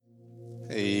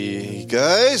Hey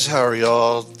guys, how are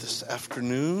y'all this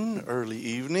afternoon, early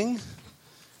evening?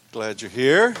 Glad you're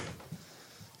here.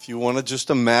 If you want to just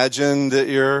imagine that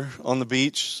you're on the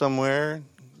beach somewhere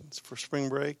for spring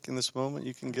break in this moment,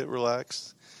 you can get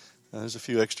relaxed. There's a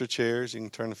few extra chairs. You can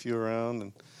turn a few around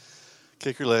and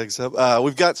kick your legs up.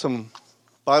 We've got some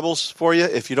Bibles for you.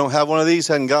 If you don't have one of these,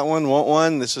 hadn't got one, want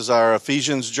one, this is our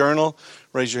Ephesians journal.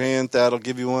 Raise your hand. Thad will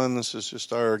give you one. This is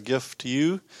just our gift to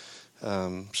you.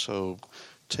 So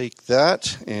take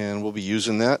that, and we'll be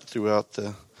using that throughout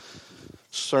the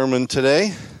sermon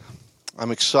today. I'm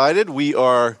excited. We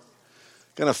are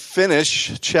going to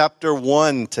finish chapter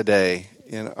 1 today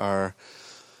in our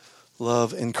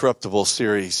Love Incorruptible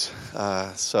series.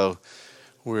 So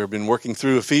we've been working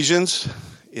through Ephesians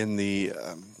in the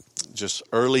just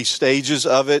early stages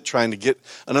of it, trying to get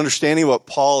an understanding of what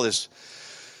Paul is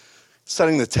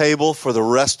setting the table for the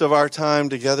rest of our time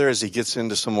together as he gets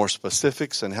into some more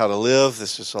specifics and how to live.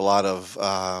 This is a lot of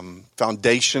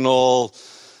foundational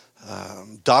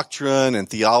doctrine and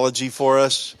theology for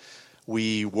us.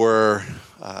 We were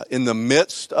in the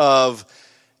midst of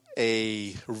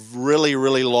a really,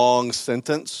 really long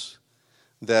sentence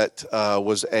that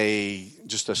was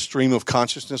just a stream of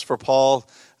consciousness for Paul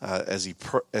as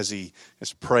he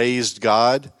has praised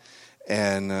God.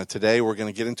 And today we're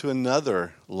going to get into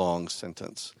another long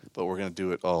sentence, but we're going to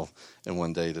do it all in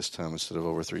one day this time instead of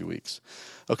over 3 weeks.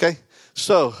 Okay,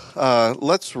 so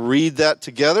let's read that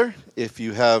together if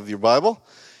you have your Bible.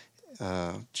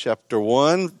 Chapter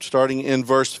 1, starting in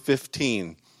verse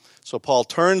 15. So Paul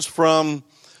turns from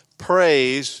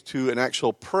praise to an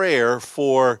actual prayer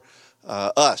for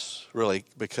us, really,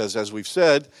 because as we've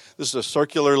said, this is a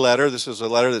circular letter. This is a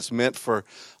letter that's meant for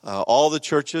all the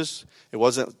churches. It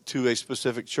wasn't to a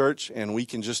specific church, and we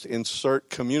can just insert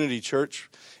community church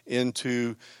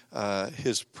into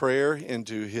his prayer,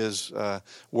 into his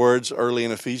words early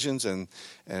in Ephesians,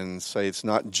 and say it's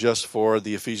not just for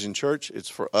the Ephesian church, it's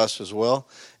for us as well.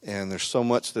 And there's so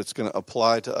much that's going to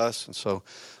apply to us. And so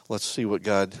let's see what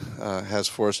God has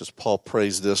for us as Paul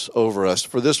prays this over us.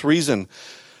 For this reason,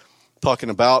 talking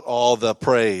about all the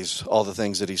praise, all the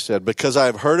things that he said, because I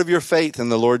have heard of your faith in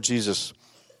the Lord Jesus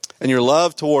and your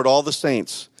love toward all the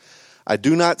saints, I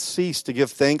do not cease to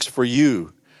give thanks for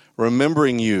you,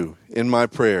 remembering you in my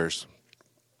prayers.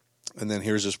 And then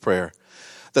here's his prayer.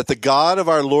 That the God of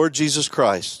our Lord Jesus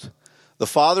Christ, the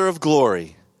Father of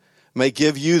glory, may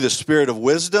give you the spirit of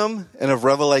wisdom and of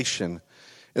revelation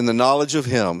in the knowledge of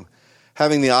him,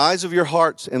 having the eyes of your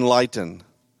hearts enlightened,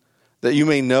 that you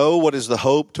may know what is the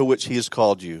hope to which he has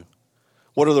called you,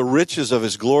 what are the riches of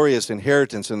his glorious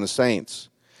inheritance in the saints,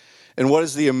 and what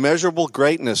is the immeasurable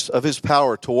greatness of his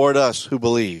power toward us who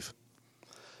believe,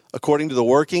 according to the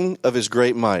working of his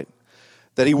great might,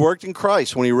 that he worked in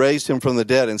Christ when he raised him from the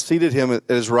dead and seated him at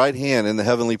his right hand in the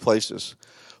heavenly places,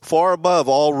 far above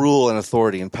all rule and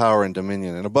authority and power and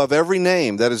dominion, and above every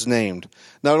name that is named,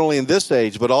 not only in this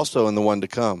age, but also in the one to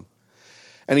come.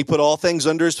 And he put all things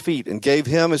under his feet and gave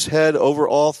him his head over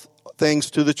all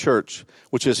things to the church,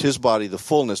 which is his body, the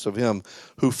fullness of him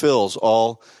who fills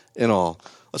all in all.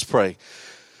 Let's pray.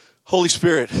 Holy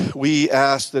Spirit, we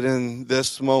ask that in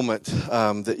this moment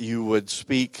that you would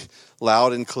speak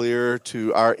loud and clear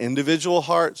to our individual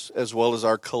hearts as well as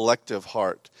our collective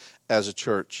heart as a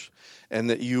church, and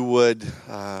that you would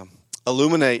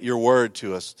illuminate your word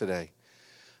to us today.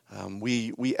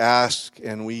 We ask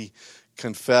and we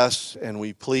confess and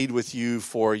we plead with you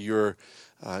for your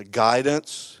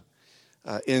guidance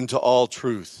into all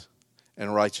truth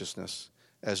and righteousness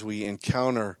as we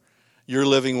encounter your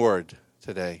living word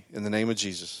today. In the name of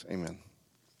Jesus, amen.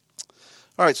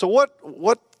 All right, so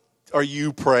what are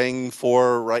you praying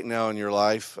for right now in your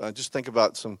life? Just think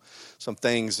about some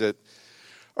things that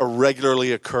are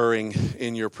regularly occurring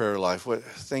in your prayer life.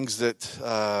 Things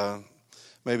that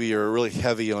maybe are really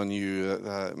heavy on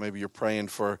you. Maybe you're praying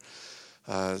for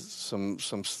some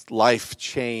life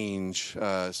change,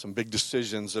 some big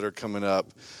decisions that are coming up,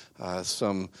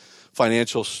 some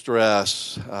financial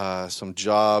stress, some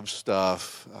job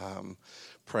stuff,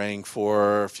 praying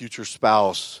for a future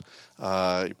spouse,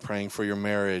 praying for your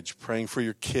marriage, praying for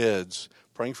your kids,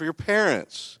 praying for your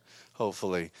parents,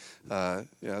 hopefully.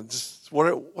 Just what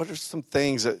are some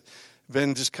things that have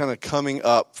been just kind of coming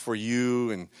up for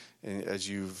you and as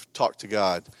you've talked to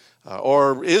God?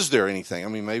 Or is there anything? I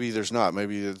mean, maybe there's not.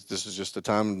 Maybe this is just a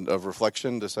time of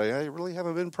reflection to say, I really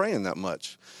haven't been praying that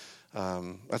much.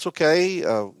 That's okay.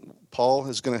 Paul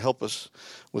is going to help us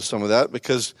with some of that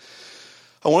because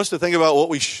I want us to think about what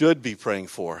we should be praying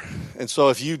for. And so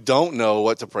if you don't know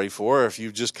what to pray for, if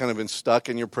you've just kind of been stuck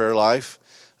in your prayer life,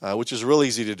 which is real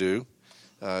easy to do,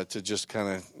 to just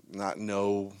kind of not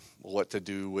know what to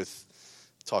do with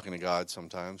talking to God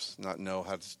sometimes, not know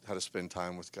how to spend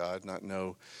time with God, not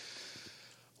know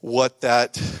what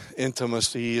that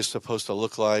intimacy is supposed to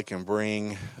look like and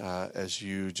bring as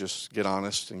you just get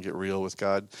honest and get real with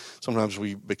God. Sometimes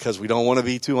because we don't want to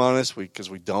be too honest, because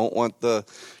we don't want the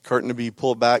curtain to be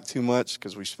pulled back too much,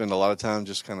 because we spend a lot of time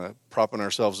just kind of propping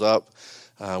ourselves up,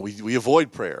 we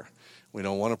avoid prayer. We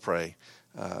don't want to pray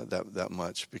that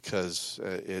much because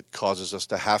it causes us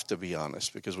to have to be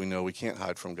honest, because we know we can't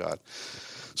hide from God.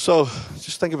 So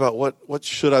just think about what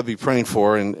should I be praying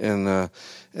for, and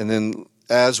then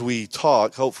as we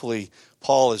talk, hopefully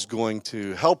Paul is going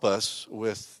to help us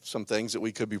with some things that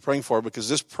we could be praying for, because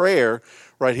this prayer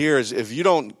right here is, if you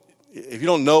don't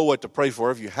know what to pray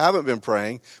for, if you haven't been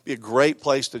praying, be a great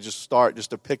place to just start,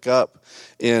 just to pick up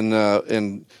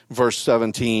in verse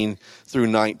 17 through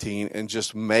 19 and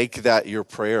just make that your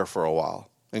prayer for a while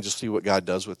and just see what God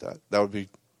does with that. That would be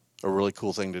a really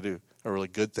cool thing to do, a really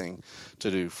good thing to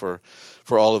do for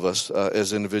all of us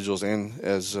as individuals and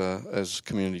as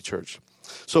community church.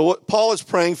 So what Paul is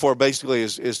praying for basically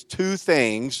is two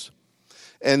things,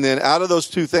 and then out of those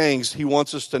two things, he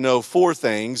wants us to know four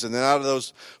things, and then out of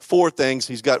those four things,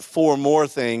 he's got four more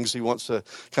things he wants to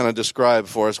kind of describe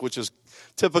for us, which is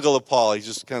typical of Paul. He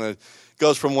just kind of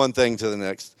goes from one thing to the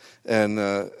next, and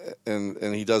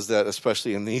he does that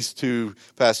especially in these two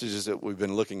passages that we've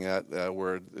been looking at,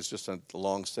 where it's just a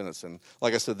long sentence. And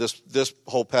like I said, this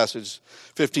whole passage,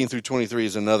 15 through 23,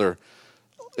 is another,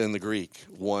 in the Greek,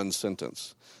 one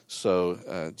sentence.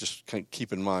 So just kind of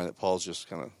keep in mind that Paul's just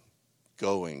kind of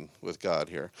going with God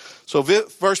here. So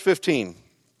verse 15.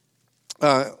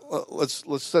 Let's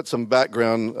set some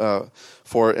background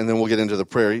for it, and then we'll get into the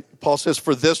prayer. Paul says,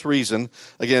 for this reason,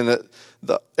 again,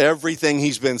 everything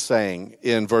he's been saying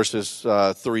in verses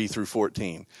 3 through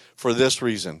 14. For this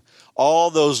reason,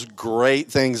 all those great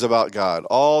things about God,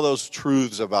 all those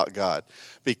truths about God,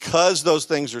 because those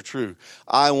things are true,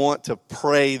 I want to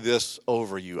pray this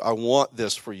over you. I want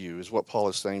this for you, is what Paul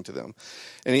is saying to them.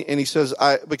 And he says,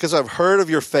 because I've heard of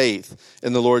your faith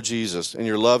in the Lord Jesus and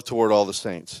your love toward all the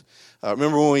saints.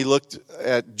 Remember when we looked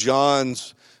at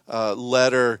John's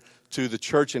letter to the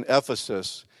church in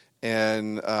Ephesus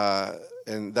and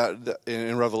that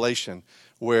in Revelation,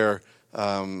 where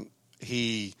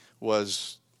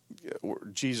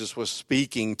Jesus was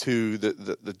speaking to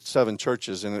the seven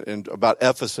churches, and about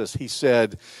Ephesus, he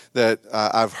said that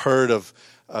I've heard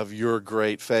of your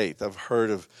great faith. I've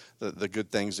heard of the good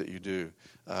things that you do.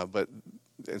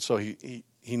 So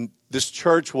this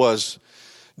church was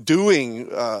doing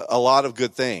a lot of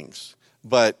good things,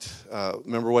 but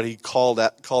remember what he called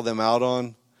them out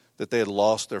on? That they had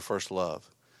lost their first love,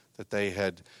 that they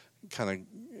had kind of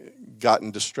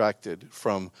gotten distracted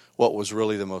from what was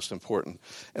really the most important.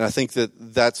 And I think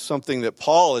that's something that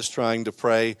Paul is trying to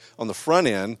pray on the front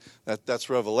end. That's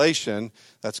Revelation.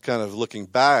 That's kind of looking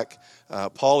back.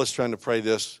 Paul is trying to pray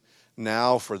this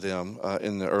now for them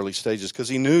in the early stages, because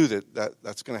he knew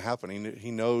that's going to happen.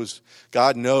 He knows,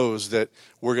 God knows that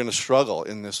we're going to struggle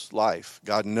in this life.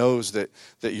 God knows that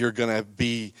you're going to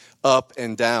be up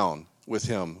and down with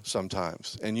him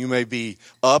sometimes. And you may be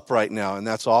up right now, and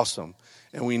that's awesome.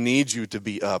 And we need you to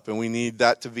be up, and we need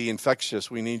that to be infectious.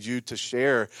 We need you to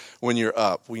share when you're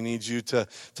up. We need you to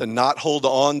not hold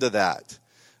on to that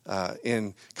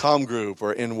in comm group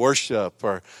or in worship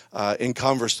or in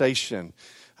conversation.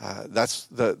 That's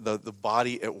the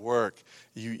body at work.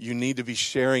 You need to be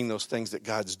sharing those things that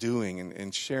God's doing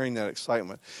and sharing that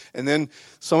excitement. And then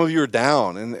some of you are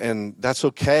down, and that's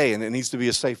okay. And it needs to be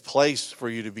a safe place for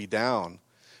you to be down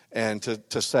and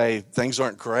to say things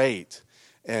aren't great,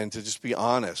 and to just be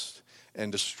honest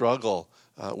and to struggle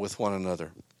with one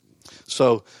another.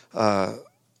 So I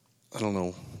don't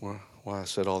know why I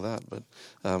said all that, but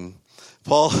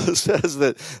Paul says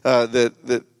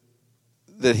that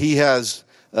he has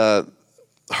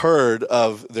heard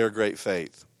of their great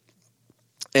faith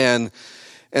and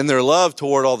their love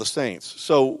toward all the saints.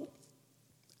 So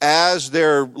as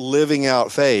they're living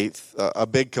out faith, a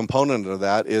big component of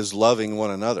that is loving one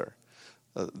another.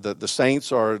 The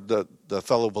saints are the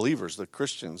fellow believers, the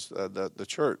Christians, the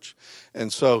church.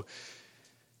 And so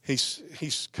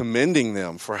he's commending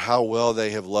them for how well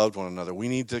they have loved one another. We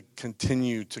need to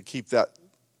continue to keep that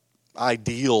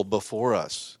ideal before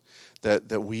us,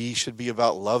 that we should be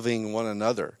about loving one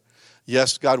another.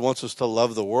 Yes, God wants us to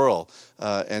love the world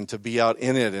and to be out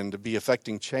in it and to be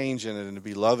affecting change in it and to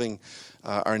be loving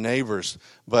our neighbors.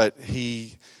 But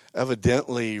he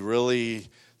evidently really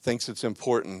thinks it's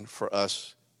important for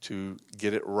us to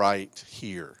get it right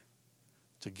here,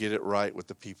 to get it right with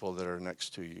the people that are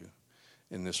next to you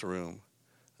in this room.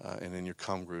 and in your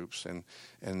come groups,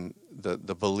 and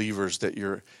the believers that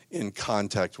you're in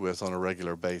contact with on a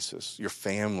regular basis, your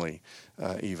family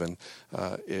even,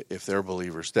 if they're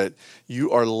believers, that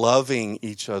you are loving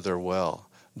each other well.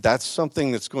 That's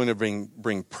something that's going to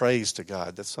bring praise to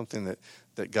God. That's something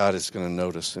that God is going to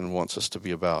notice and wants us to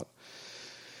be about.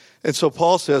 And so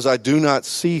Paul says, I do not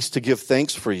cease to give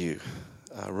thanks for you,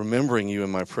 remembering you in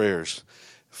my prayers.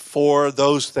 For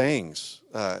those things,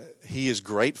 he is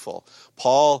grateful.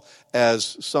 Paul,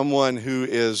 as someone who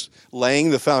is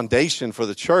laying the foundation for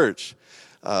the church,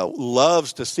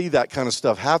 loves to see that kind of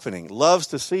stuff happening, loves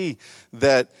to see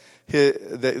that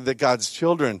God's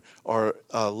children are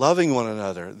loving one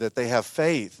another, that they have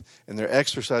faith, and they're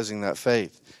exercising that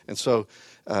faith. And so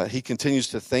he continues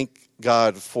to thank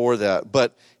God for that.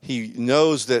 But he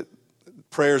knows that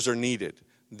prayers are needed,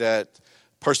 that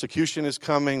persecution is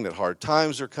coming, that hard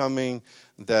times are coming,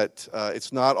 that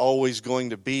it's not always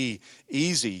going to be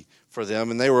easy for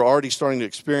them. And they were already starting to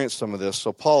experience some of this.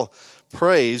 So Paul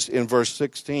prays in verse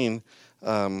 16,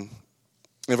 in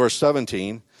verse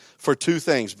 17, for two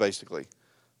things, basically.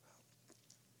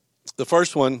 The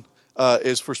first one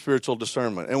is for spiritual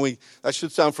discernment. And that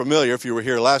should sound familiar if you were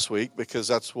here last week, because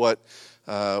that's what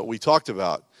we talked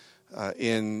about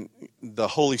in the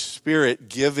Holy Spirit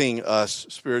giving us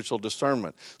spiritual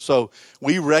discernment. So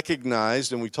we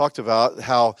recognized and we talked about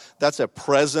how that's a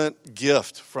present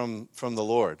gift from the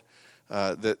Lord.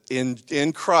 That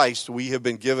in Christ we have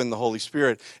been given the Holy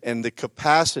Spirit and the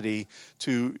capacity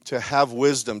to have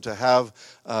wisdom, to have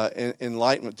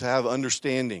enlightenment, to have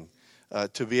understanding,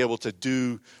 to be able to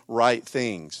do right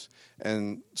things.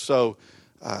 And so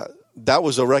that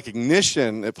was a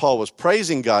recognition that Paul was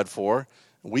praising God for.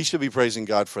 We should be praising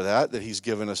God for that he's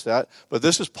given us that. But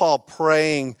this is Paul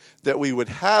praying that we would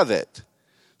have it.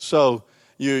 So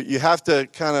you have to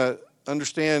kind of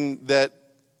understand that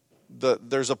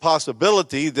there's a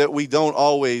possibility that we don't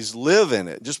always live in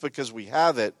it. Just because we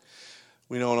have it,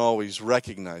 we don't always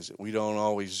recognize it. We don't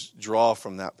always draw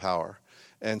from that power.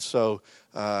 And so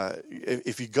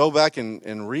if you go back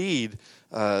and read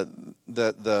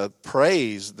the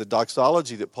praise, the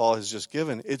doxology that Paul has just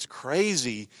given, it's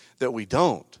crazy that we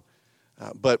don't.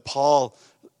 But Paul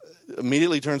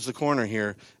immediately turns the corner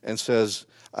here and says,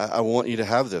 I want you to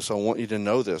have this. I want you to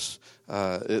know this.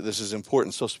 This is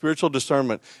important. So spiritual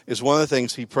discernment is one of the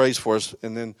things he prays for us.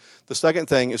 And then the second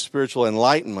thing is spiritual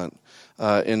enlightenment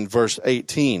in verse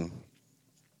 18.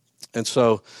 And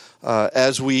so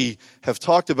as we have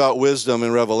talked about wisdom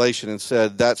and revelation and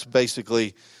said that's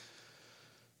basically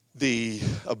the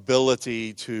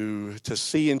ability to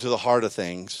see into the heart of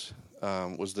things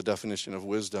was the definition of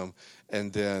wisdom.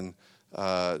 And then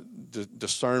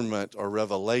discernment or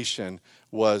revelation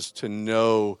was to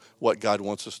know what God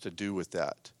wants us to do with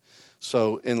that.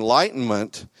 So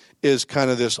enlightenment is kind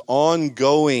of this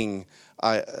ongoing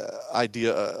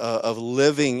idea of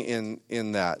living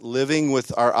in that, living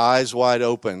with our eyes wide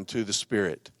open to the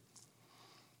Spirit.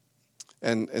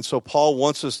 And so Paul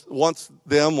wants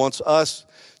us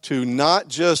to not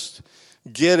just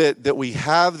get it that we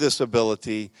have this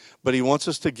ability, but he wants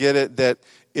us to get it that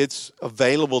it's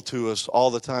available to us all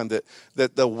the time,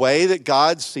 that the way that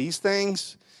God sees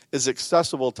things is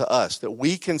accessible to us, that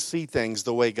we can see things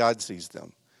the way God sees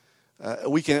them.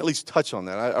 We can at least touch on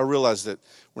that. I realize that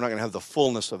we're not going to have the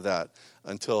fullness of that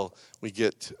until we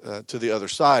get to the other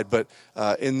side. But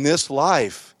in this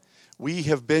life, we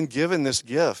have been given this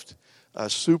gift, a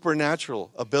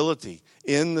supernatural ability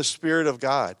in the Spirit of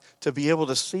God to be able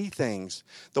to see things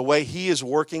the way He is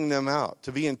working them out,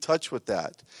 to be in touch with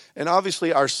that. And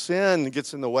obviously our sin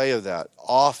gets in the way of that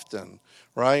often,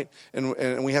 right?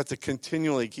 And we have to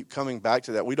continually keep coming back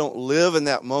to that. We don't live in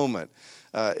that moment.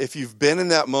 If you've been in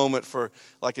that moment for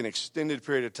like an extended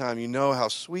period of time, you know how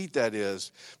sweet that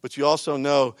is, but you also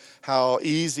know how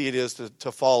easy it is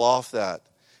to fall off that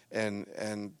and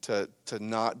to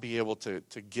not be able to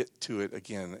get to it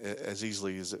again as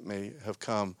easily as it may have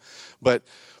come. But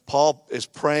Paul is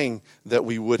praying that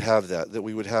we would have that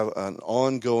we would have an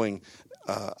ongoing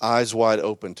eyes wide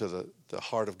open to the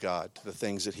heart of God, to the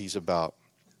things that He's about.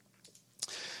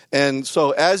 And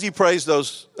so as he prays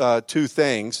those two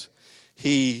things,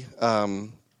 he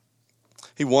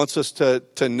wants us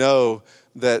to know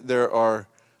that there are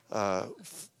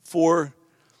four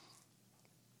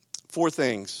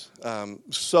things.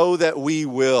 So that we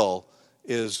will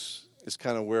is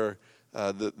kind of where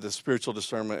the spiritual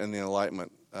discernment and the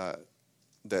enlightenment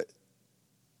that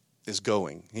is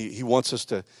going. He wants us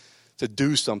to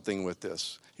do something with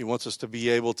this. He wants us to be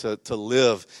able to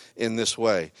live in this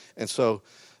way. And so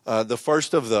the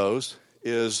first of those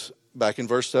is back in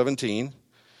verse 17,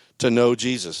 to know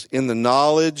Jesus. In the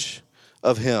knowledge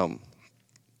of him,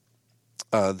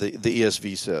 the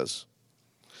ESV says.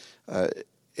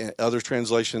 Other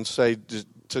translations say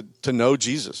to know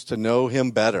Jesus, to know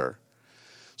him better.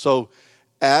 So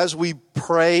as we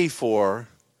pray for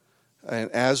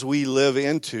and as we live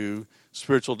into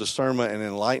spiritual discernment and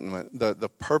enlightenment, the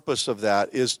purpose of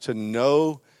that is to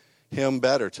know him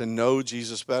better, to know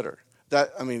Jesus better.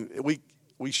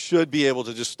 We should be able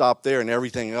to just stop there and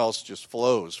everything else just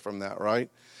flows from that, right?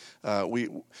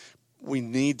 We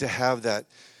need to have that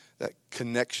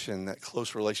connection, that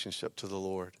close relationship to the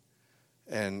Lord.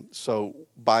 And so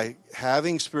by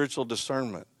having spiritual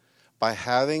discernment, by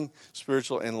having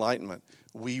spiritual enlightenment,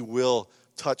 we will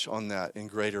touch on that in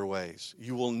greater ways.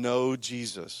 You will know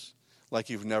Jesus like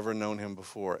you've never known him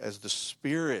before as the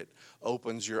Spirit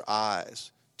opens your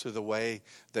eyes to the way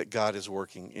that God is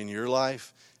working in your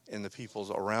life, in the peoples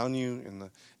around you,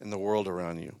 in the world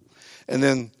around you. And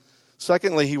then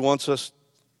secondly, he wants us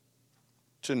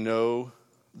to know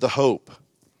the hope.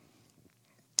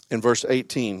 In verse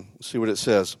 18, see what it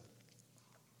says.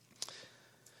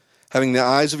 Having the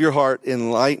eyes of your heart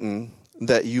enlightened,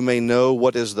 that you may know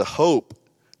what is the hope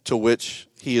to which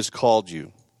he has called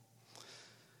you.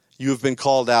 You have been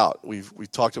called out.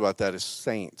 We've talked about that as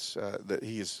saints, that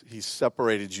he's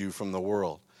separated you from the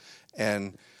world.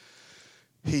 And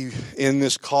in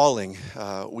this calling,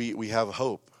 we have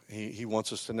hope. He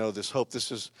wants us to know this hope.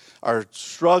 This is our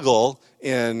struggle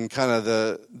in kind of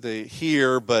the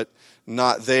here but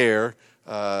not there,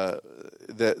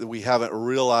 that we haven't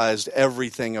realized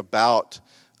everything about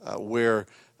where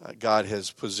God has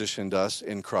positioned us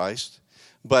in Christ.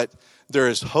 But there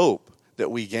is hope that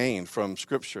we gain from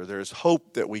Scripture. There is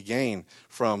hope that we gain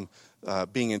from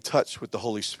being in touch with the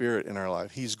Holy Spirit in our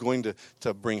life. He's going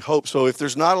to bring hope. So if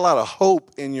there's not a lot of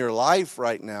hope in your life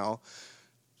right now,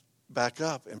 back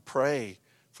up and pray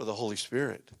for the Holy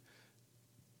Spirit,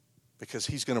 because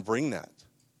he's going to bring that.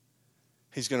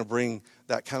 He's going to bring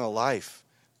that kind of life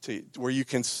to where you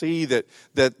can see that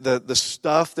the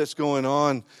stuff that's going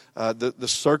on, the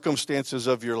circumstances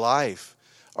of your life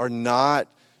are not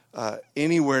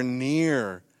anywhere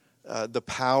near the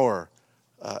power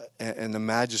and the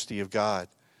majesty of God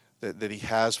that he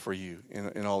has for you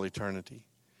in all eternity,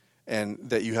 and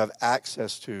that you have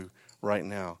access to right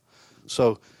now.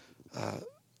 So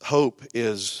hope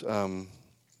is one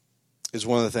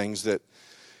of the things that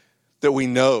we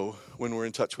know when we're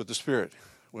in touch with the Spirit,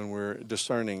 when we're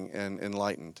discerning and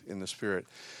enlightened in the Spirit.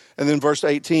 And then verse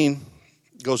 18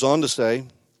 goes on to say,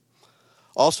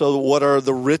 also, what are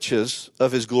the riches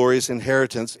of his glorious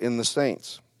inheritance in the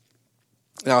saints?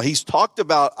 Now, he's talked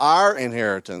about our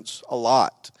inheritance a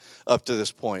lot up to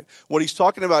this point. What he's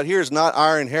talking about here is not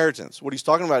our inheritance. What he's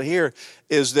talking about here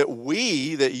is that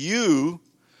you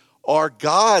are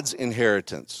God's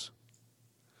inheritance.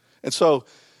 And so,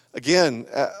 again,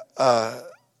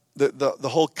 the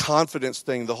whole confidence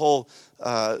thing, the whole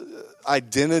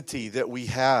identity that we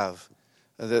have,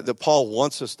 that Paul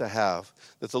wants us to have,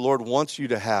 that the Lord wants you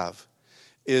to have,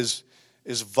 is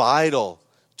vital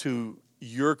to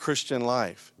your Christian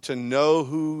life, to know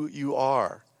who you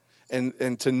are,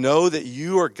 and to know that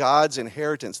you are God's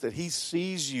inheritance, that he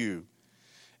sees you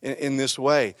in this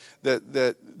way,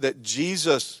 that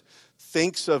Jesus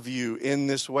thinks of you in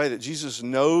this way, that Jesus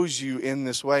knows you in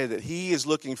this way, that he is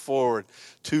looking forward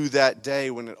to that day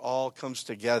when it all comes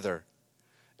together.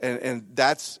 And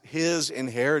that's his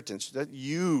inheritance, that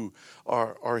you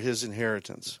are his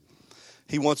inheritance.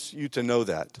 He wants you to know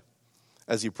that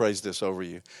as he prays this over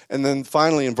you. And then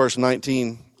finally in verse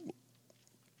 19,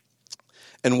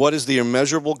 and what is the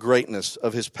immeasurable greatness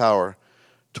of his power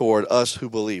toward us who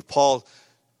believe? Paul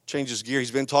changes gear.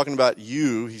 He's been talking about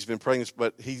you. He's been praying this,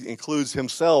 but he includes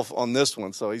himself on this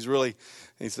one. So he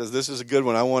says, this is a good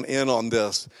one. I want in on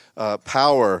this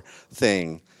power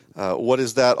thing. What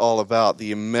is that all about?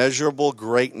 The immeasurable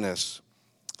greatness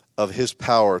of his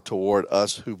power toward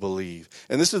us who believe.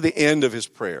 And this is the end of his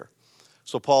prayer.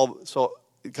 So Paul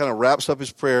kind of wraps up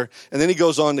his prayer, and then he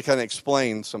goes on to kind of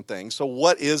explain some things. So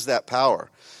what is that power?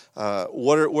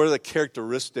 What are the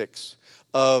characteristics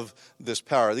of this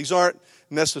power? These aren't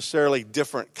necessarily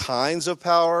different kinds of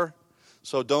power,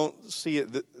 so don't see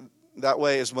it that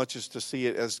way as much as to see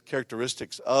it as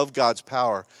characteristics of God's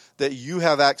power that you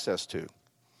have access to.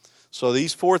 So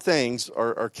these four things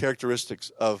are characteristics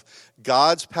of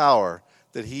God's power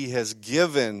that he has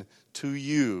given to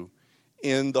you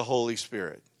in the Holy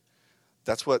Spirit.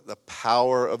 That's what the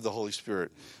power of the Holy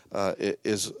Spirit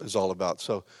is all about.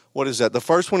 So what is that? The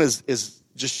first one is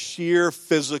just sheer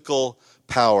physical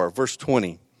power. Verse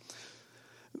 20.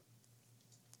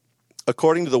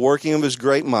 According to the working of his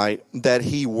great might, that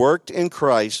he worked in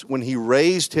Christ when he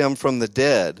raised him from the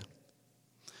dead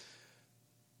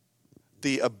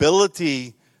the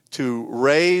ability to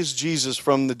raise Jesus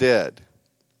from the dead,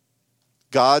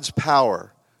 God's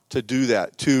power to do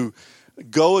that, to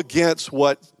go against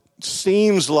what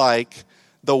seems like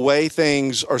the way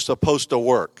things are supposed to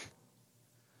work.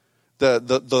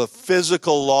 The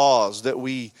physical laws that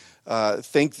we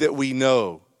think that we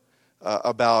know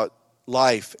about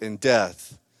life and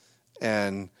death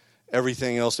and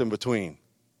everything else in between.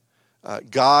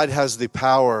 God has the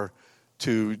power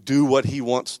to do what he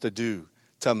wants to do,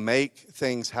 to make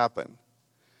things happen.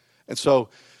 And so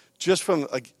just from,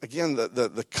 again,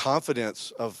 the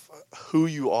confidence of who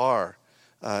you are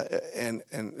and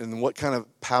what kind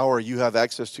of power you have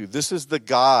access to, this is the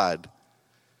God.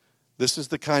 This is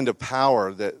the kind of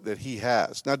power that he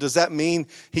has. Now, does that mean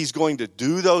he's going to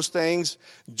do those things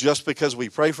just because we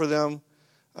pray for them?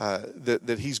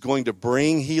 That he's going to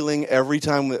bring healing every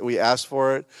time that we ask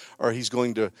for it? Or he's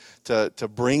going to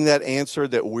bring that answer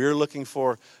that we're looking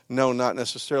for? No, not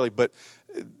necessarily. But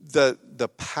the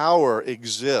power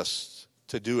exists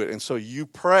to do it. And so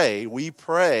we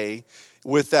pray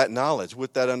with that knowledge,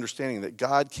 with that understanding that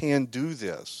God can do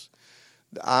this.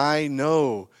 I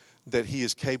know that he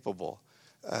is capable.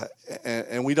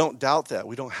 And we don't doubt that.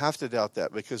 We don't have to doubt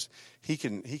that because he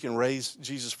can raise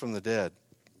Jesus from the dead.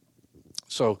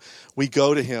 So we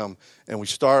go to him and we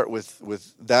start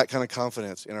with that kind of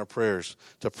confidence in our prayers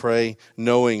to pray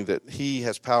knowing that he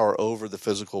has power over the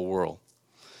physical world.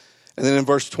 And then in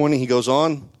verse 20 he goes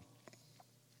on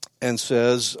and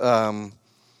says, and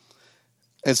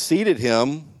seated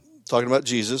him, talking about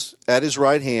Jesus, at his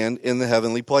right hand in the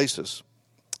heavenly places,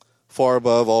 far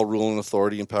above all rule and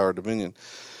authority and power and dominion.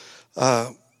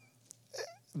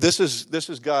 This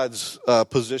is God's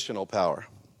positional power.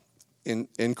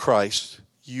 In Christ,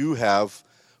 you have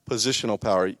positional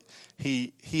power.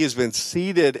 He has been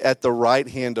seated at the right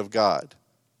hand of God.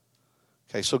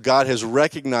 Okay, so God has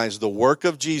recognized the work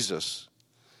of Jesus.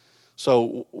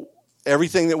 So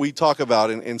everything that we talk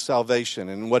about in salvation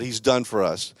and what he's done for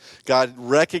us, God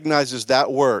recognizes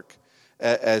that work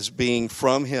as being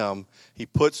from him. He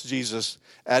puts Jesus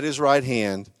at his right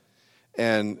hand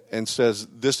and says,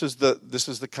 this is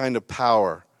the kind of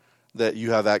power that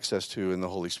you have access to in the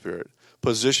Holy Spirit.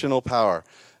 Positional power.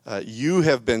 You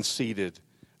have been seated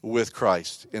with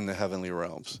Christ in the heavenly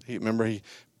realms. Remember, he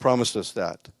promised us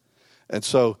that. And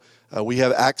so we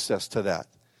have access to that.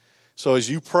 So as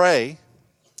you pray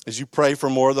for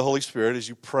more of the Holy Spirit, as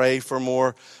you pray for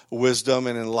more wisdom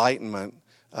and enlightenment,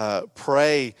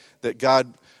 pray that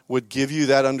God would give you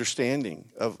that understanding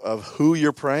of who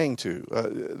you're praying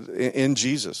to in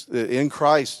Jesus. In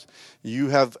Christ, you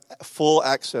have full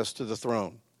access to the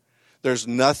throne. There's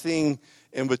nothing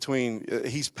in between.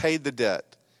 He's paid the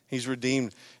debt. He's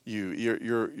redeemed you.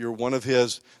 You're one of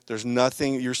his. There's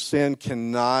nothing. Your sin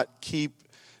cannot keep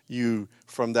you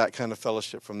from that kind of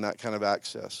fellowship, from that kind of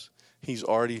access. He's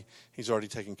already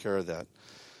taken care of that.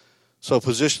 So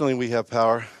positionally, we have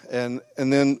power, and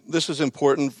then this is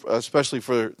important, especially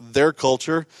for their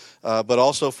culture, but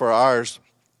also for ours,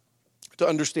 to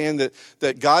understand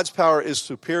that God's power is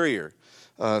superior.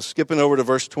 Skipping over to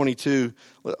verse 22,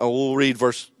 we'll read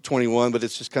verse 21, but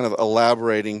it's just kind of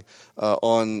elaborating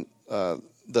on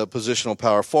the positional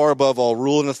power. Far above all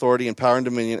rule and authority and power and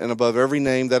dominion, and above every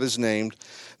name that is named,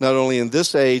 not only in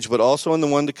this age, but also in the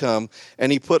one to come.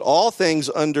 And he put all things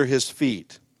under his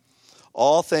feet.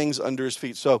 All things under his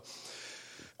feet. So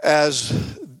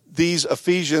as these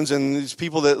Ephesians and these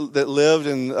people that lived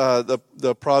in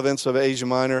the province of Asia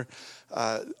Minor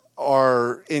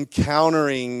are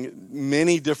encountering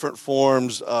many different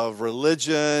forms of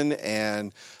religion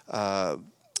and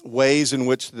ways in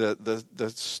which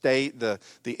the state,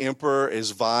 the emperor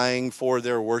is vying for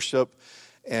their worship,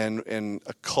 and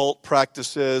occult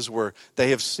practices where they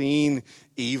have seen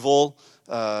evil,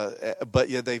 but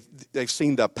yet they've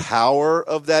seen the power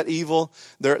of that evil.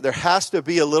 There has to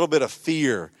be a little bit of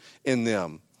fear in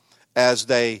them as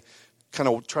they kind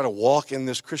of try to walk in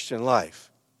this Christian life.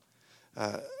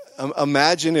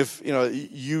 Imagine if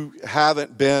you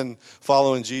haven't been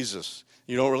following Jesus.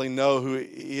 You don't really know who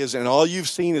he is, and all you've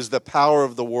seen is the power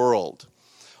of the world.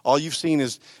 All you've seen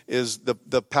is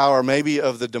the power maybe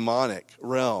of the demonic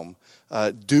realm.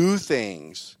 Do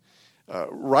things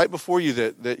right before you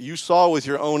that you saw with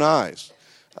your own eyes.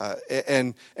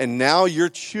 And now you're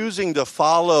choosing to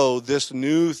follow this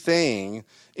new thing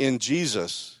in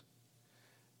Jesus.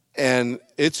 And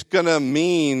it's going to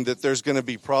mean that there's going to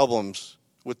be problems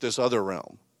with this other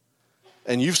realm.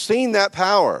 And you've seen that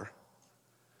power.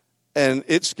 And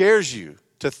it scares you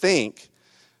to think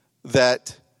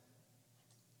that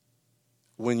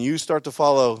when you start to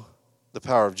follow the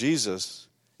power of Jesus,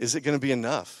 is it going to be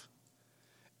enough?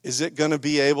 Is it going to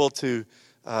be able to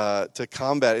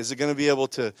combat? Is it going to be able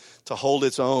to hold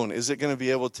its own? Is it going to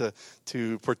be able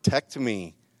to protect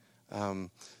me,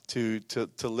 to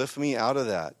lift me out of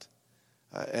that?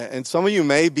 And some of you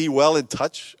may be well in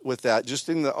touch with that, just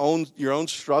in your own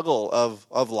struggle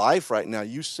of life right now.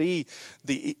 You see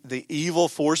the evil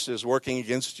forces working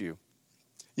against you.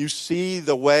 You see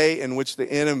the way in which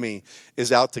the enemy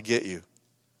is out to get you.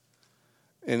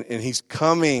 And he's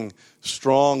coming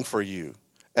strong for you.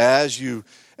 As you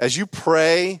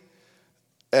pray,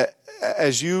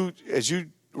 as you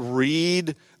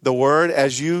read the Word,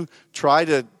 as you try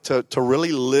to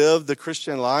really live the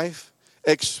Christian life,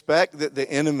 expect that the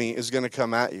enemy is going to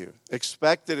come at you.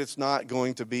 Expect that it's not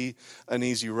going to be an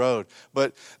easy road.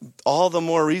 But all the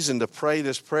more reason to pray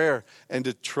this prayer and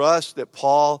to trust that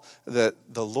that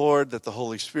the Lord, that the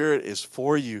Holy Spirit is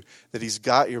for you, that He's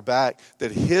got your back,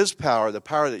 that His power, the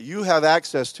power that you have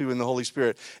access to in the Holy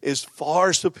Spirit, is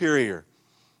far superior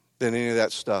than any of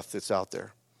that stuff that's out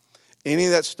there. Any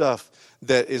of that stuff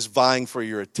that is vying for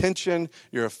your attention,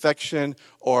 your affection,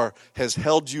 or has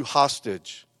held you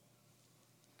hostage,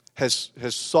 has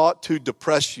sought to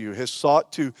depress you, has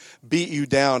sought to beat you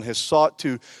down, has sought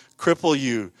to cripple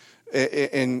you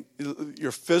in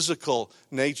your physical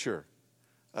nature,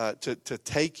 to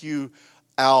take you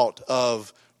out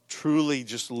of truly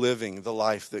just living the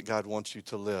life that God wants you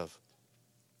to live.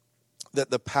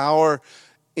 That the power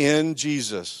in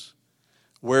Jesus,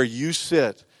 where you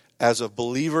sit as a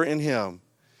believer in Him,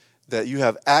 that you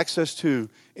have access to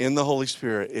in the Holy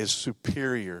Spirit, is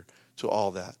superior to all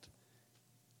that.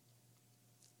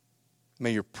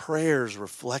 May your prayers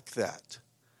reflect that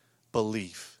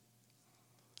belief.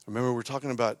 Remember, we're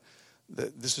talking about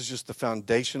that this is just the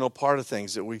foundational part of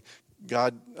things, that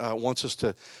God wants us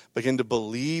to begin to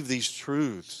believe these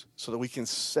truths so that we can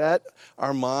set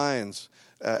our minds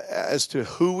as to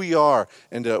who we are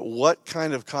and to what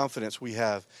kind of confidence we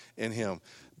have in Him.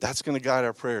 That's going to guide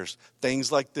our prayers.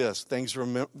 Things like this, things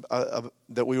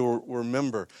that we will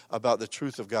remember about the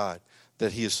truth of God,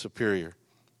 that He is superior.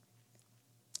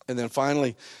 And then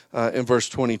finally, in verse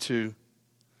 22,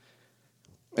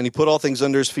 and He put all things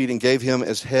under His feet and gave Him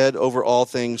as head over all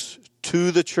things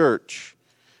to the church,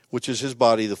 which is His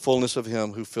body, the fullness of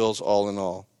Him who fills all in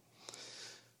all.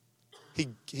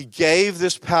 He gave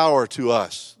this power to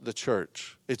us, the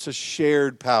church. It's a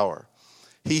shared power.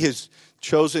 He has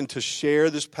chosen to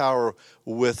share this power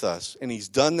with us, and He's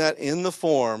done that in the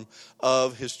form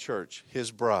of His church,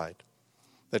 His bride,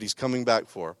 that He's coming back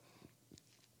for.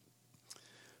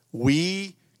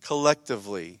 We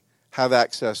collectively have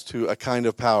access to a kind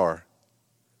of power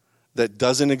that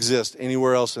doesn't exist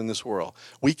anywhere else in this world.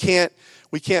 We can't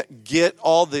get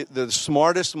all the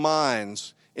smartest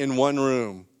minds in one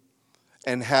room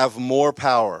and have more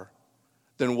power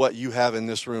than what you have in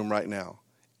this room right now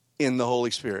in the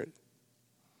Holy Spirit.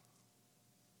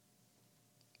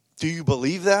 Do you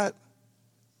believe that?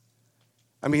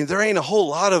 I mean, there ain't a whole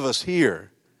lot of us here.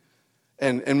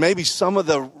 And maybe some of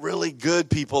the really good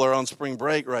people are on spring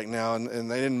break right now and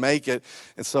they didn't make it.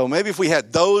 And so maybe if we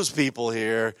had those people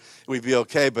here, we'd be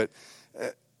okay. But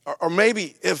or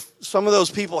maybe if some of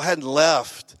those people hadn't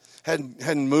left,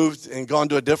 hadn't moved and gone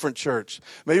to a different church,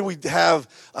 maybe we'd have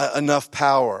enough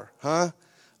power, huh?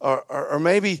 Or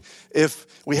maybe if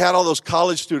we had all those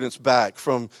college students back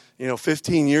from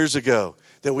 15 years ago,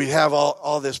 that we'd have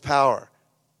all this power.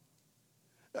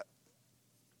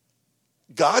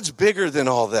 God's bigger than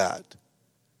all that.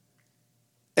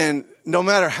 And no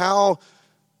matter how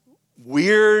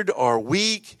weird or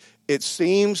weak it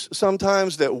seems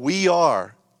sometimes that we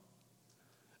are,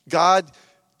 God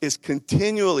is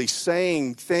continually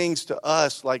saying things to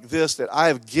us like this, that I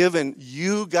have given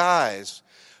you guys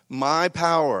my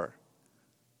power.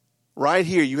 Right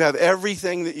here, you have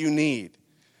everything that you need.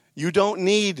 You don't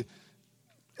need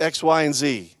X, Y, and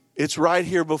Z. It's right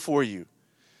here before you.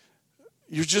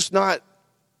 You're just not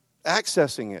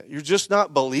accessing it. You're just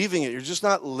not believing it. You're just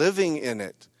not living in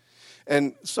it.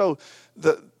 And so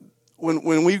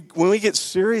when we get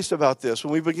serious about this,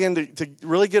 when we begin to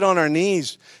really get on our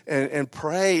knees and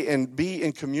pray and be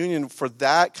in communion for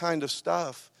that kind of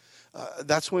stuff,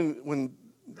 that's when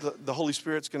the Holy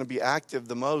Spirit's going to be active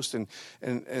the most, and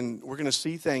we're going to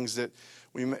see things that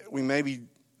we maybe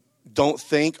don't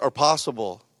think are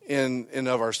possible in and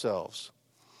of ourselves.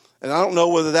 And I don't know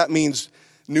whether that means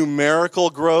numerical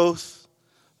growth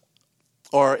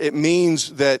or it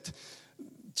means that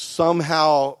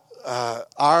somehow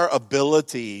our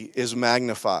ability is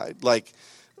magnified. Like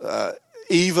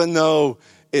even though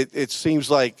it seems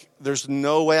like there's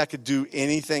no way I could do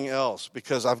anything else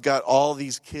because I've got all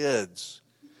these kids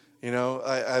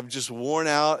I'm just worn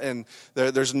out, and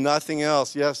there's nothing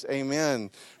else. Yes, amen,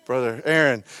 Brother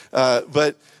Aaron.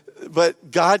 But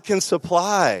God can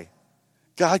supply.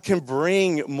 God can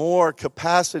bring more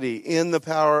capacity in the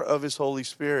power of His Holy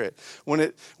Spirit. When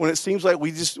it seems like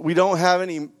we don't have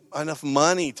enough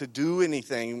money to do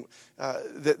anything,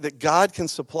 that God can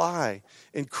supply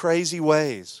in crazy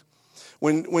ways.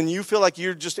 When you feel like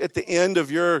you're just at the end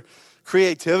of your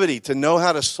creativity to know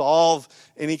how to solve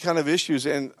any kind of issues,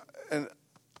 and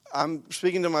I'm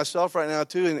speaking to myself right now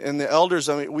too, and the elders.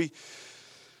 I mean,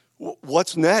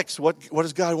 what's next? What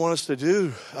does God want us to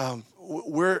do?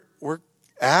 We're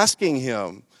asking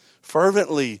Him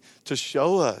fervently to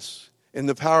show us in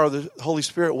the power of the Holy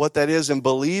Spirit what that is, and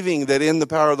believing that in the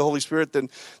power of the Holy Spirit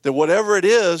that whatever it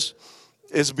is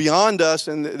beyond us,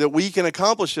 and that we can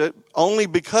accomplish it only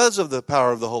because of the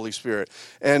power of the Holy Spirit.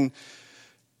 And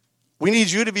we need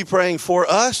you to be praying for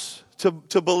us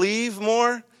to believe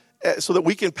more, so that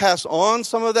we can pass on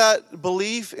some of that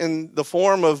belief in the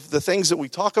form of the things that we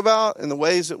talk about and the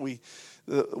ways that we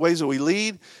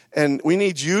lead. And we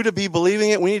need you to be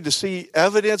believing it. We need to see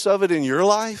evidence of it in your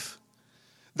life,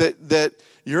 that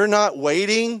you're not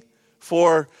waiting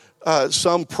for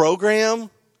some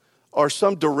program or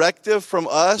some directive from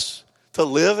us to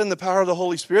live in the power of the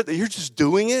Holy Spirit, that you're just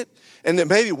doing it, and that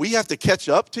maybe we have to catch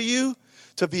up to you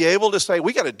to be able to say,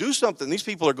 we got to do something. These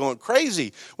people are going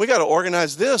crazy. We got to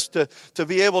organize this to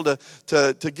be able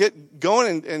to get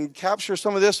going and capture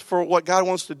some of this for what God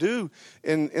wants to do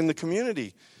in the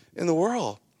community, in the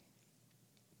world.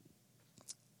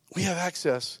 We have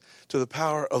access to the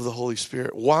power of the Holy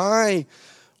Spirit. Why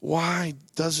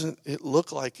doesn't it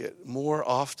look like it more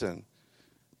often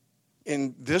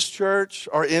in this church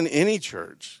or in any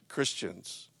church,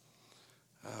 Christians?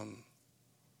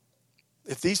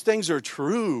 If these things are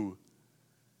true,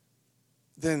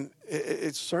 then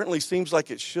it certainly seems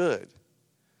like it should.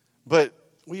 But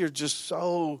we are just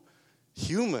so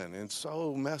human and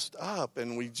so messed up,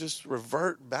 and we just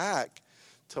revert back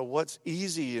to what's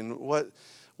easy and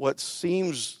what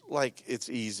seems like it's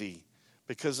easy,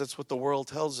 because that's what the world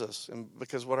tells us, and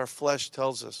because what our flesh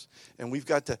tells us. And we've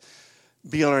got to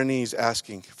be on our knees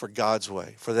asking for God's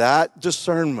way, for that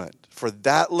discernment, for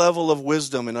that level of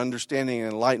wisdom and understanding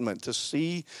and enlightenment, to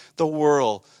see the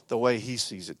world the way He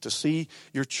sees it, to see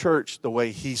your church the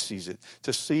way He sees it,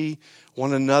 to see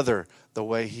one another the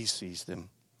way He sees them.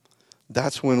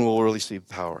 That's when we'll really see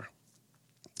power.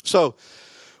 So,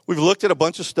 we've looked at a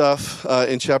bunch of stuff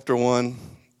in chapter 1.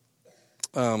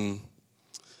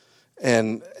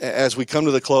 And as we come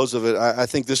to the close of it, I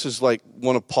think this is like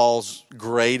one of Paul's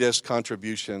greatest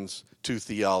contributions to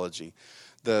theology,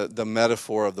 the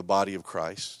metaphor of the body of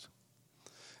Christ.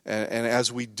 And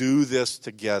as we do this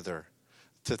together,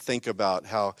 to think about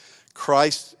how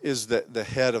Christ is the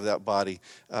head of that body,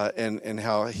 and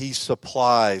how He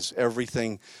supplies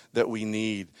everything that we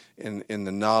need in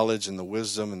the knowledge and the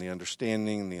wisdom and the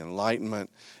understanding and the enlightenment,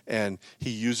 and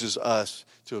He uses us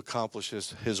to accomplish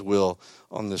His will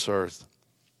on this earth.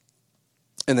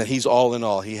 And that He's all in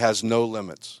all. He has no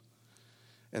limits.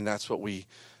 And that's what we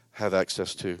have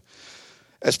access to.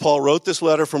 As Paul wrote this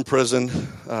letter from prison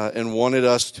and wanted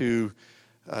us to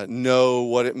know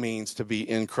what it means to be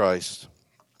in Christ,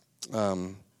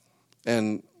 and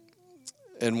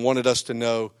wanted us to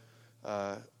know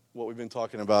what we've been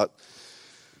talking about,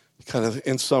 kind of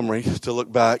in summary, to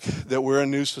look back, that we're a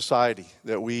new society,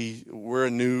 that we're a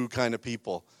new kind of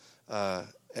people,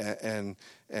 and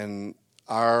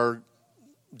our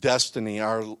destiny,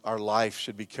 our life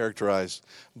should be characterized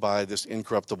by this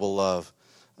incorruptible love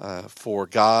for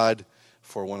God,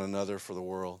 for one another, for the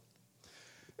world.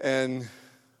 And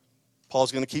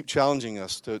Paul's going to keep challenging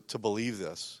us to believe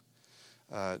this,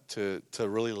 to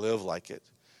really live like it,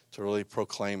 to really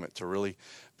proclaim it, to really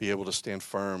be able to stand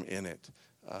firm in it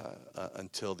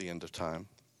until the end of time.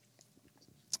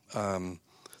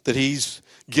 That He's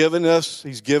given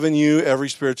you every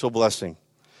spiritual blessing.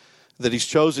 That He's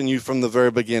chosen you from the very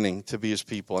beginning to be His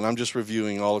people. And I'm just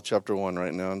reviewing all of chapter 1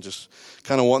 right now, and just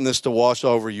kind of wanting this to wash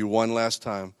over you one last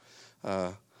time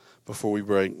before we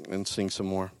break and sing some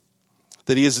more.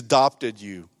 That He has adopted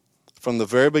you from the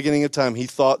very beginning of time. He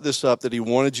thought this up, that He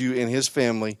wanted you in His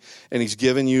family, and He's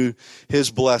given you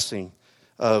His blessing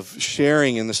of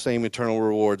sharing in the same eternal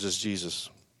rewards as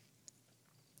Jesus.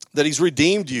 That He's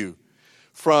redeemed you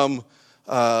from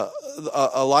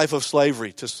a life of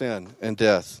slavery to sin and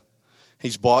death.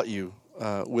 He's bought you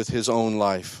with His own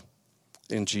life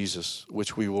in Jesus,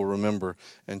 which we will remember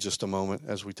in just a moment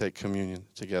as we take communion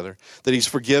together. That He's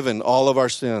forgiven all of our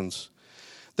sins.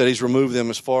 that he's removed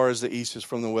them as far as the east is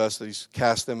from the west, that he's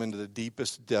cast them into the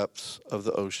deepest depths of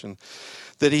the ocean,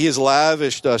 that he has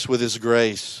lavished us with his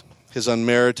grace, his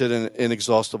unmerited and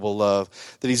inexhaustible love,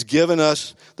 that he's given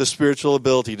us the spiritual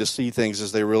ability to see things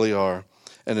as they really are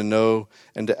and to know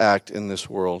and to act in this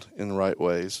world in the right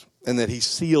ways, and that he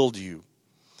sealed you.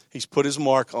 He's put his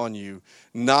mark on you,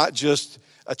 not just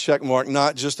a check mark,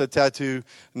 not just a tattoo,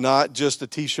 not just a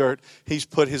t-shirt. He's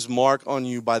put his mark on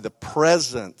you by the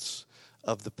presence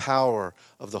of the power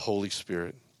of the Holy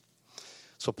Spirit.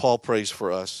 So Paul prays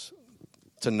for us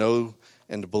to know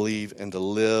and to believe and to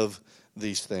live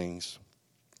these things,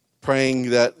 praying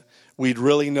that we'd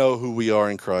really know who we are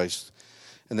in Christ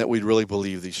and that we'd really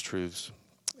believe these truths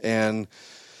and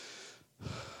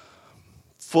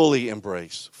fully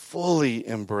embrace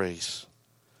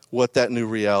what that new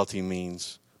reality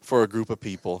means for a group of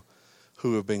people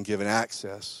who have been given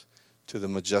access to the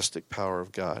majestic power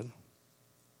of God.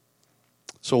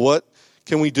 So what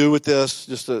can we do with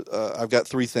this? I've got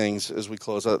 3 things as we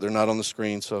close out. They're not on the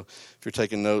screen, so if you're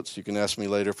taking notes, you can ask me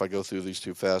later if I go through these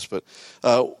too fast. But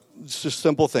it's just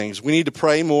simple things. We need to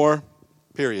pray more,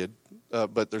 period.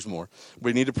 But there's more.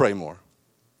 We need to pray more.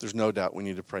 There's no doubt we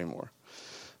need to pray more.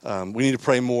 We need to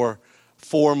pray more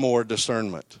for more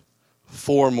discernment,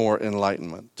 for more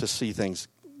enlightenment, to see things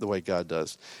the way God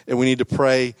does. And we need to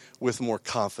pray with more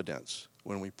confidence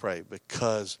when we pray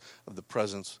because of the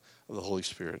presence of the Holy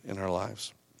Spirit in our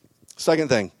lives. Second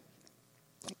thing,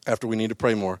 after we need to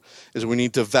pray more, is we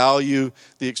need to value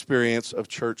the experience of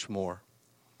church more.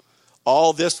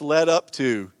 All this led up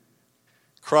to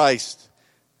Christ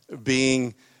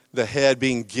being the head,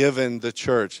 being given the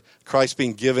church, Christ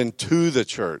being given to the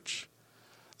church.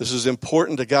 This is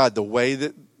important to God. The way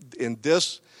that in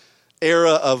this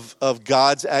era of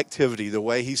God's activity, the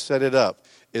way he set it up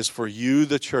is for you,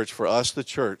 the church, for us, the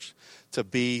church, to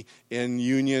be in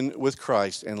union with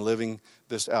Christ and living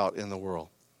this out in the world.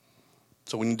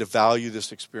 So we need to value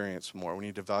this experience more. We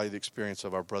need to value the experience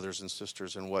of our brothers and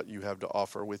sisters and what you have to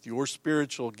offer with your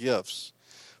spiritual gifts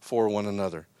for one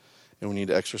another. And we need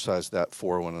to exercise that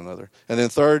for one another. And then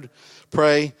third,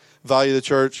 pray, value the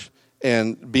church,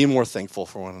 and be more thankful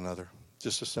for one another.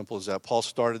 Just as simple as that. Paul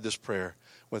started this prayer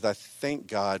with, I thank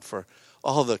God for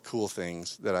all the cool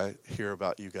things that I hear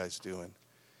about you guys doing.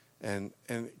 And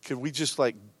could we just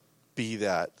be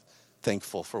that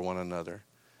thankful for one another?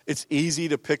 It's easy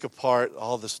to pick apart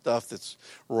all the stuff that's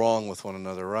wrong with one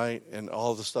another, right? And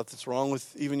all the stuff that's wrong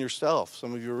with even yourself.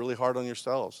 Some of you are really hard on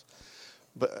yourselves.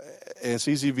 And it's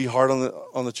easy to be hard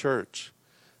on the church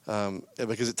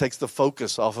because it takes the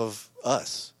focus off of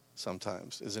us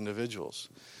sometimes as individuals.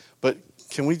 But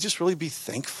can we just really be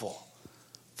thankful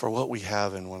for what we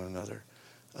have in one another?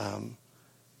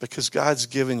 Because God's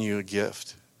given you a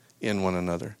gift in one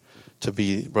another to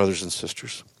be brothers and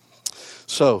sisters.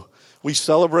 So we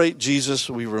celebrate Jesus.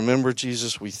 We remember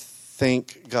Jesus. We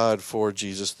thank God for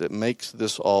Jesus that makes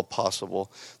this all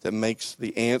possible, that makes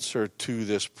the answer to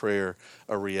this prayer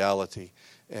a reality.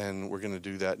 And we're going to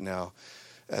do that now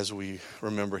as we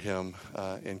remember him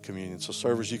in communion. So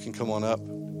servers, you can come on up.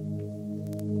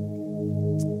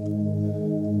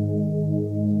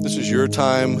 This is your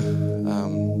time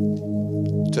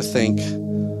to thank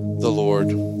the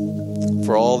Lord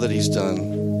for all that he's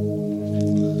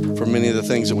done, for many of the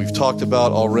things that we've talked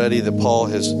about already that Paul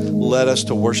has led us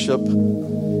to worship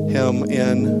him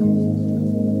in,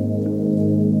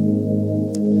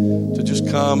 to just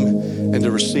come and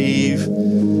to receive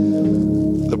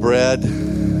the bread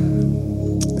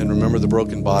and remember the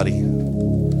broken body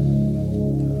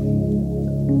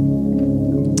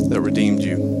that redeemed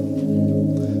you,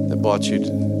 that bought you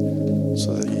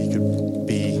so that you could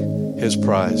be his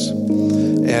prize,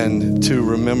 and to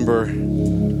remember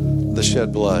the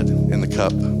shed blood in the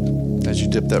cup as you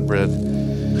dip that bread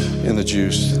in the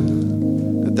juice.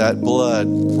 That blood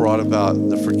brought about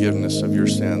the forgiveness of your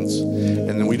sins.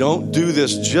 And we don't do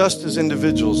this just as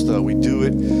individuals, though. We do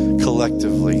it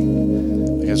collectively.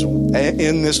 Because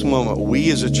in this moment,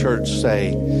 we as a church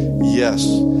say yes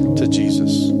to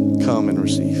Jesus. Come and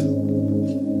receive.